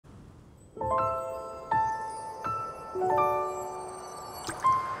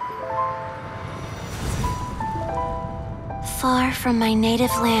Far from my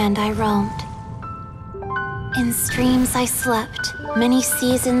native land I roamed. In streams I slept, many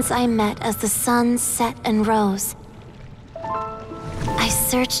seasons I met as the sun set and rose. I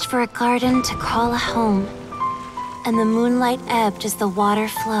searched for a garden to call a home, and the moonlight ebbed as the water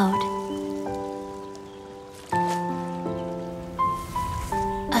flowed.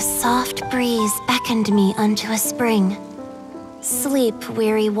 A soft breeze beckoned me unto a spring. Sleep,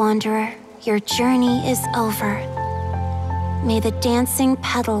 weary wanderer, your journey is over. May the dancing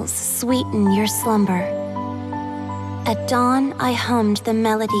petals sweeten your slumber. At dawn, I hummed the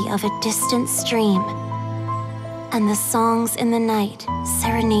melody of a distant stream, and the songs in the night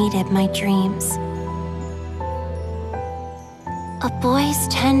serenaded my dreams. A boy's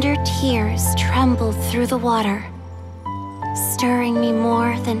tender tears trembled through the water, stirring me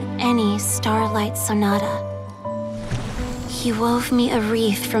more than any starlight sonata. He wove me a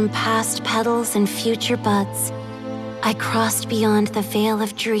wreath from past petals and future buds. I crossed beyond the veil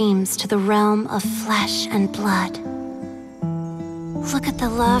of dreams to the realm of flesh and blood. Look at the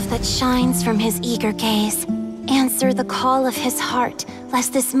love that shines from his eager gaze. Answer the call of his heart,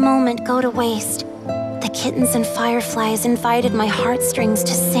 lest this moment go to waste. The kittens and fireflies invited my heartstrings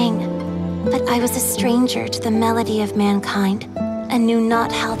to sing, but I was a stranger to the melody of mankind, and knew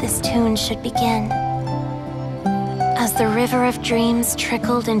not how this tune should begin. As the river of dreams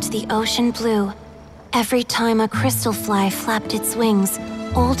trickled into the ocean blue, every time a crystal fly flapped its wings,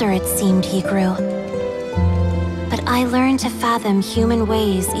 older it seemed he grew. But I learned to fathom human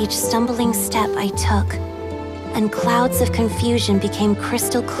ways each stumbling step I took, and clouds of confusion became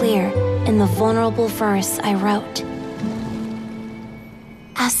crystal clear in the vulnerable verse I wrote.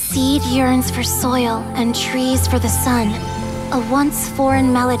 As seed yearns for soil and trees for the sun, a once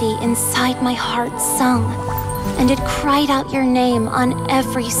foreign melody inside my heart sung, and it cried out your name on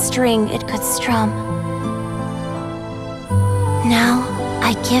every string it could strum. Now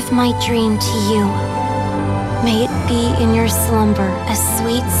I give my dream to you. May it be in your slumber a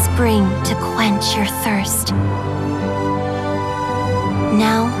sweet spring to quench your thirst.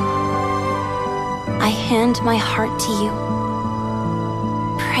 Now, I hand my heart to you,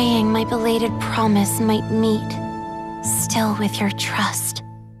 praying my belated promise might meet, still with your trust.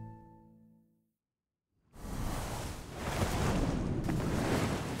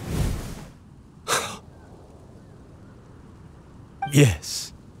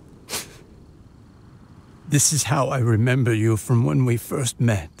 Yes. This is how I remember you from when we first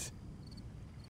met.